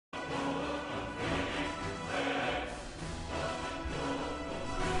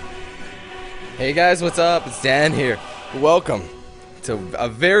Hey guys, what's up? It's Dan here. Welcome to a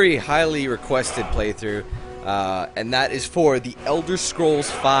very highly requested playthrough, and that is for the Elder Scrolls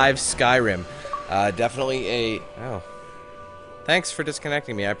V Skyrim. Definitely a... Oh. Thanks for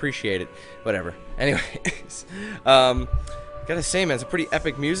disconnecting me. I appreciate it. Whatever. Anyways, gotta say, man, it's a pretty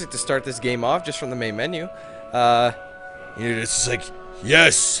epic music to start this game off just from the main menu. You're just like,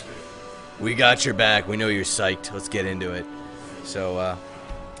 yes! We got your back. We know you're psyched. Let's get into it. So,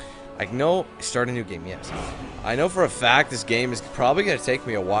 I know, start a new game, yes. I know for a fact this game is probably going to take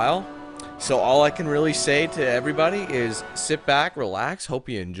me a while. So all I can really say to everybody is sit back, relax, hope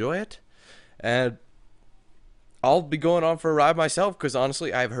you enjoy it. And I'll be going on for a ride myself because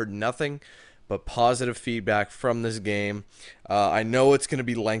honestly, I've heard nothing but positive feedback from this game. I know it's going to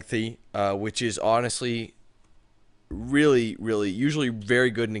be lengthy, which is honestly really, usually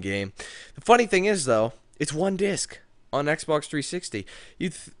very good in a game. The funny thing is, though, it's one disc on Xbox 360.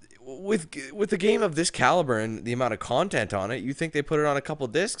 With a game of this caliber and the amount of content on it, you think they put it on a couple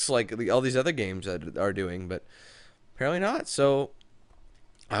discs like all these other games that are doing, but apparently not. So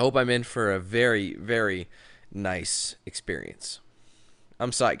I hope I'm in for a very, very nice experience. I'm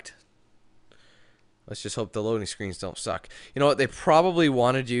psyched. Let's just hope the loading screens don't suck. You know what? They probably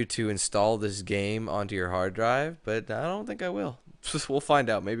wanted you to install this game onto your hard drive, but I don't think I will. We'll find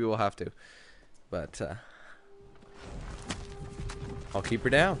out. Maybe we'll have to. But I'll keep her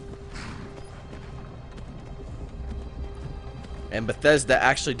down. And Bethesda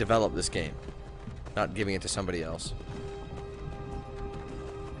actually developed this game, not giving it to somebody else.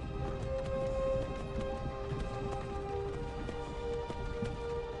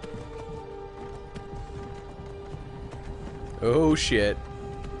 Oh shit.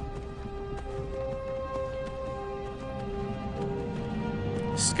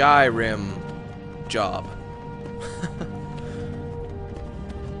 Skyrim job.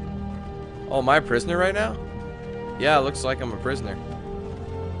 Oh, am I a prisoner right now? Yeah, it looks like I'm a prisoner.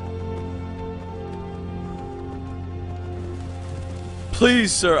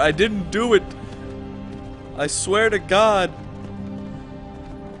 Please, sir, I didn't do it. I swear to God.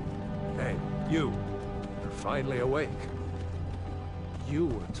 Hey, you're finally awake. You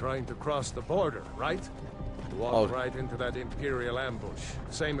were trying to cross the border, right? Walked right into that Imperial ambush.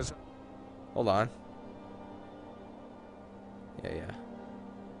 Same as... Hold on. Yeah.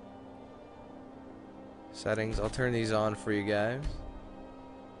 Settings. I'll turn these on for you guys.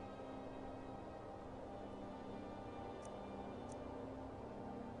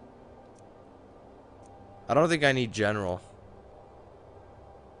 I don't think I need general.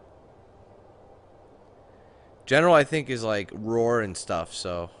 General, I think, is like roar and stuff,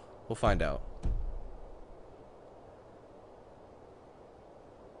 so we'll find out.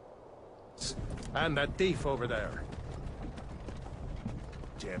 And that thief over there.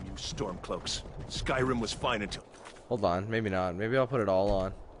 Damn you stormcloaks. Skyrim was fine until... Hold on, maybe not. Maybe I'll put it all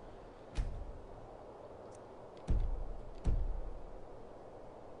on.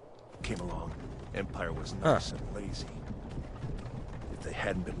 Came along. Empire was nice and lazy. If they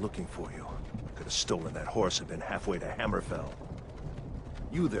hadn't been looking for you, could have stolen that horse and been halfway to Hammerfell.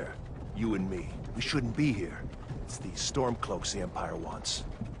 You there, you and me, we shouldn't be here. It's these stormcloaks the Empire wants.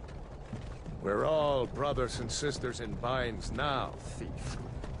 We're all brothers and sisters in binds now, thief.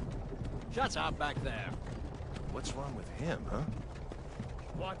 Shut up back there. What's wrong with him, huh?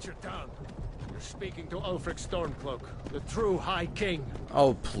 Watch your tongue. You're speaking to Ulfric Stormcloak, the true High King.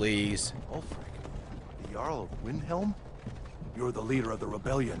 Oh, please. Ulfric, the Jarl of Windhelm? You're the leader of the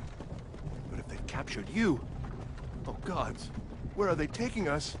rebellion. But if they've captured you... Oh gods, where are they taking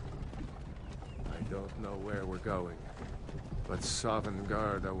us? I don't know where we're going, but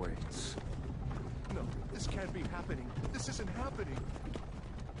Sovngarde awaits. No, this can't be happening. This isn't happening.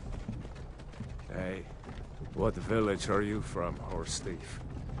 Hey, what village are you from, horse thief?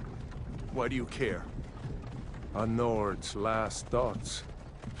 Why do you care? A Nord's last thoughts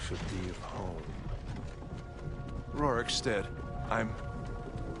should be of home. Rorikstead.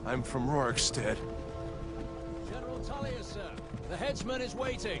 I'm from Rorikstead. General Tullius, sir. The headsman is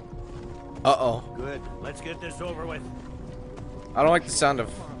waiting. Uh-oh. Good. Let's get this over with. I don't like the sound of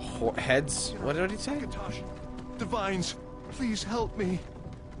heads. What did he say? Akatosh, Divines, please help me.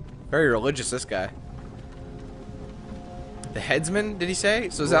 Very religious, this guy. The headsman, did he say?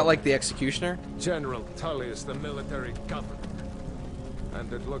 So is that like the executioner? General Tullius, the military governor.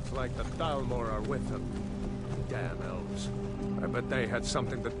 And it looks like the Thalmor are with him. Damn elves. I bet they had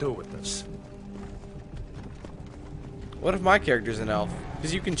something to do with this. What if my character's an elf?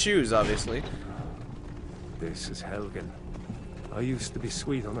 Because you can choose, obviously. This is Helgen. I used to be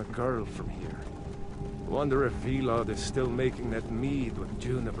sweet on a girl from here. Wonder if Vilod is still making that mead with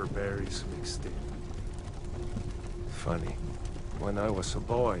juniper berries mixed in. Funny. When I was a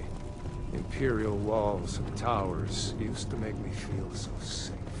boy, Imperial walls and towers used to make me feel so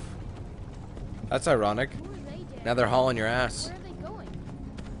safe. That's ironic. Who are they, Dad? Now they're hauling your ass. Where are they going?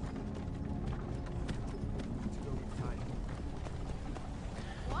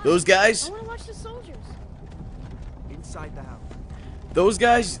 Why? Those guys, I want to watch the soldiers. Inside the house. those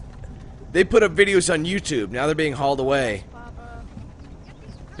guys, they put up videos on YouTube. Now they're being hauled away. Papa.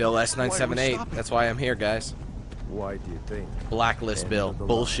 Bill S978. That's why I'm here, guys. Why do you think? Blacklist End Bill. of the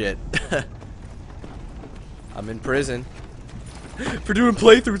Bullshit. I'm in prison. For doing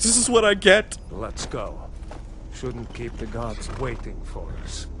playthroughs, this is what I get. Let's go. Shouldn't keep the gods waiting for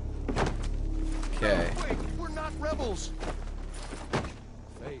us. Okay. Wait, we're not rebels.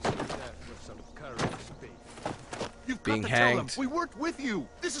 Face death with some courage, speak. You've Being got to tell them hanged. we worked with you.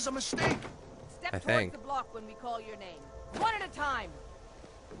 This is a mistake. Step I towards think. the block when we call your name. One at a time.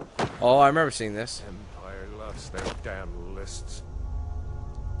 Oh, I remember seeing this. Empire loves their damn lists.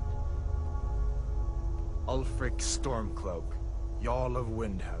 Ulfric Stormcloak, Jarl of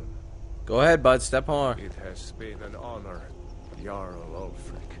Windhelm. Go ahead, bud. Step on. It has been an honor, Jarl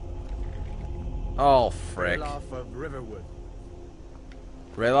Ulfric. Oh, frick. Olaf of Riverwood.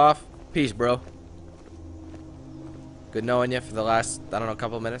 Rayloff, peace, bro. Good knowing you for the last, I don't know,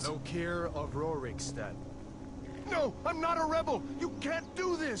 couple of minutes. Lokir of Rorikstead. No, I'm not a rebel. You can't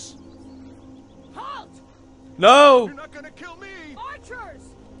do this. Halt! No! You're not gonna kill me.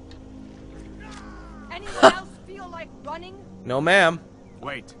 Archers! Anyone else feel like running? No, ma'am.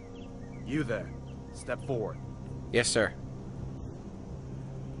 Wait. You there. Step forward. Yes, sir.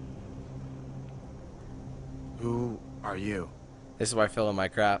 Who are you? This is why I fill in my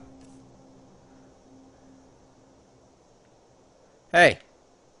crap. Hey.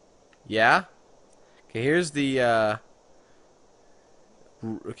 Yeah? Okay, here's the,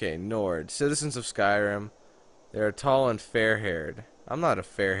 okay, Nord. Citizens of Skyrim. They are tall and fair-haired. I'm not a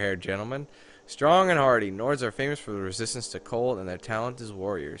fair-haired gentleman. Strong and hardy. Nords are famous for the resistance to cold and their talent as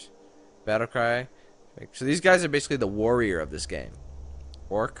warriors. Battlecry. So these guys are basically the warrior of this game.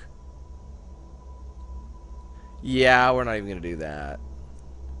 Orc. Yeah, we're not even going to do that.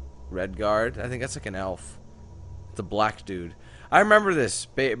 Redguard. I think that's like an elf. It's a black dude. I remember this,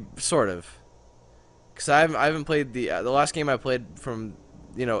 sort of. Because I haven't played the last game I played from,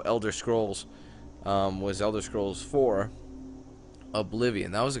 you know, Elder Scrolls was Elder Scrolls 4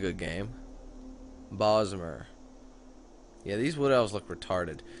 Oblivion. That was a good game. Bosmer. Yeah, these wood elves look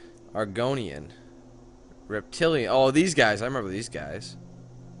retarded. Argonian. Reptilian. Oh, these guys. I remember these guys.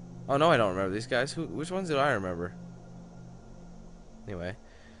 Oh, no, I don't remember these guys. Which ones did I remember? Anyway.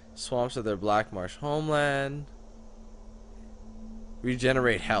 Swamps of their Black Marsh homeland.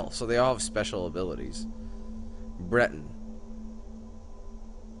 Regenerate health. So they all have special abilities. Breton.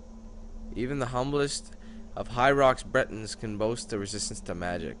 Even the humblest of High Rock's Bretons can boast a resistance to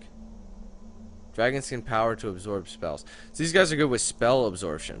magic. Dragons can power to absorb spells. So these guys are good with spell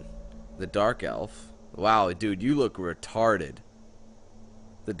absorption. The Dark Elf. Wow, dude, you look retarded.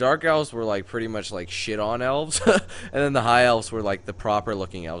 The Dark Elves were like pretty much like shit on elves. And then the High Elves were like the proper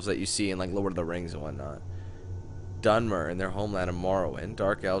looking elves that you see in like Lord of the Rings and whatnot. Dunmer in their homeland of Morrowind.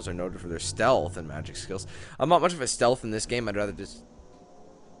 Dark Elves are noted for their stealth and magic skills. I'm not much of a stealth in this game. I'd rather just...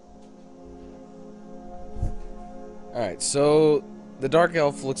 Alright, so the Dark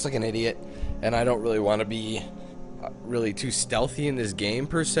Elf looks like an idiot. And I don't really want to be really too stealthy in this game,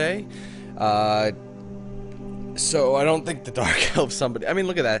 per se. So I don't think the Dark Elf somebody... I mean,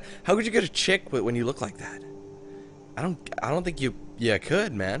 look at that. How could you get a chick when you look like that? I don't think you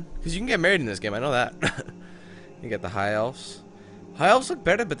could, man. Because you can get married in this game. I know that. You got the High Elves. High Elves look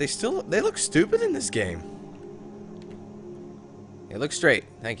better, but they look stupid in this game. They look straight.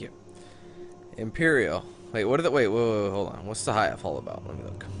 Thank you. Imperial. Wait, what are the... Wait, whoa, hold on. What's the High Elf all about? Let me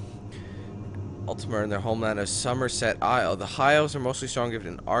look. Ultima in their homeland of Somerset Isle. The High Elves are mostly strong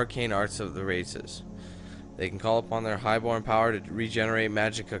gifted in arcane arts of the races. They can call upon their highborn power to regenerate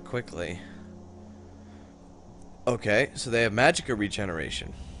magicka quickly. Okay, so they have magicka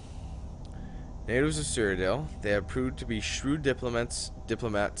regeneration. Natives of Cyrodiil, they have proved to be shrewd diplomats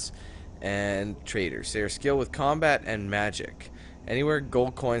and traders. They are skilled with combat and magic. Anywhere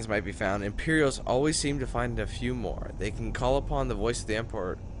gold coins might be found, Imperials always seem to find a few more. They can call upon the voice of the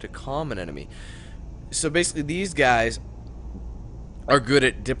Emperor to calm an enemy. So basically, these guys are good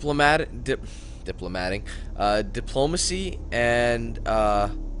at diplomacy and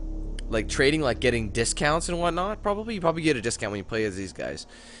like trading, like getting discounts and whatnot. You probably get a discount when you play as these guys.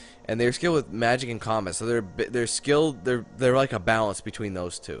 And they're skilled with magic and combat, so they're skilled. They're like a balance between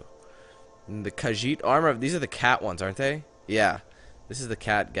those two. And the Khajiit armor. These are the cat ones, aren't they? Yeah. This is the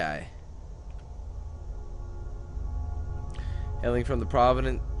cat guy. Hailing from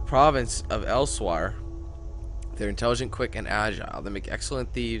the province of Elsewhere, they're intelligent, quick, and agile. They make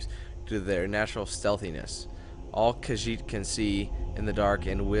excellent thieves due to their natural stealthiness. All Khajiit can see in the dark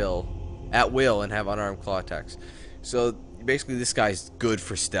and at will and have unarmed claw attacks. So basically this guy's good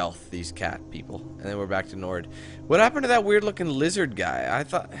for stealth, these cat people. And then we're back to Nord. What happened to that weird looking lizard guy? I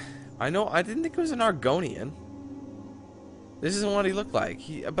didn't think it was an Argonian. This isn't what he looked like.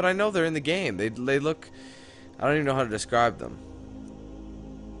 But I know they're in the game. They look, I don't even know how to describe them.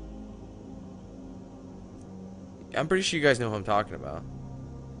 I'm pretty sure you guys know who I'm talking about.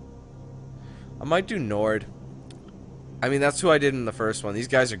 I might do Nord. I mean, that's who I did in the first one. These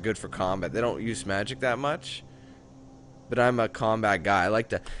guys are good for combat. They don't use magic that much. But I'm a combat guy. I like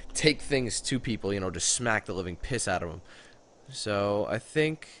to take things to people, you know, just smack the living piss out of them. So, I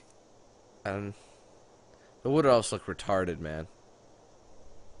think... but would else look retarded, man?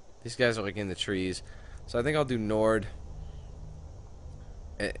 These guys are like in the trees. So I think I'll do Nord.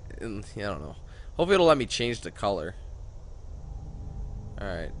 I don't know. Hopefully it'll let me change the color.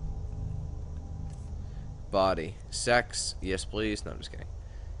 Alright. Body. Sex. Yes, please. No, I'm just kidding.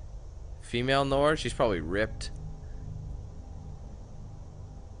 Female Nord. She's probably ripped.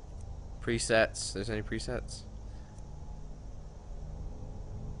 Presets. There's any presets?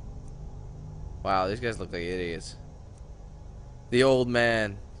 Wow, these guys look like idiots. The old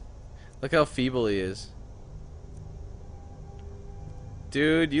man. Look how feeble he is.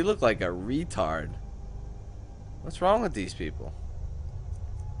 Dude, you look like a retard. What's wrong with these people?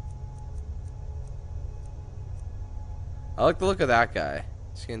 I like the look of that guy.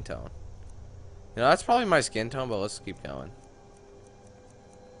 Skin tone. You know, that's probably my skin tone, but let's keep going.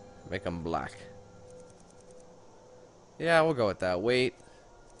 Make him black. Yeah, we'll go with that. Weight.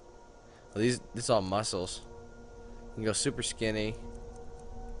 Well, this is all muscles. You can go super skinny.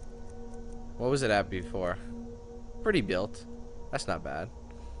 What was it at before? Pretty built. That's not bad.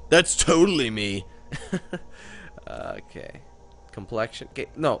 That's totally me. Okay. Complexion. Okay.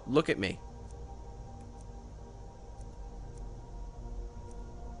 No, look at me.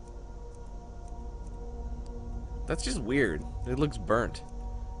 That's just weird. It looks burnt.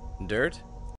 Dirt?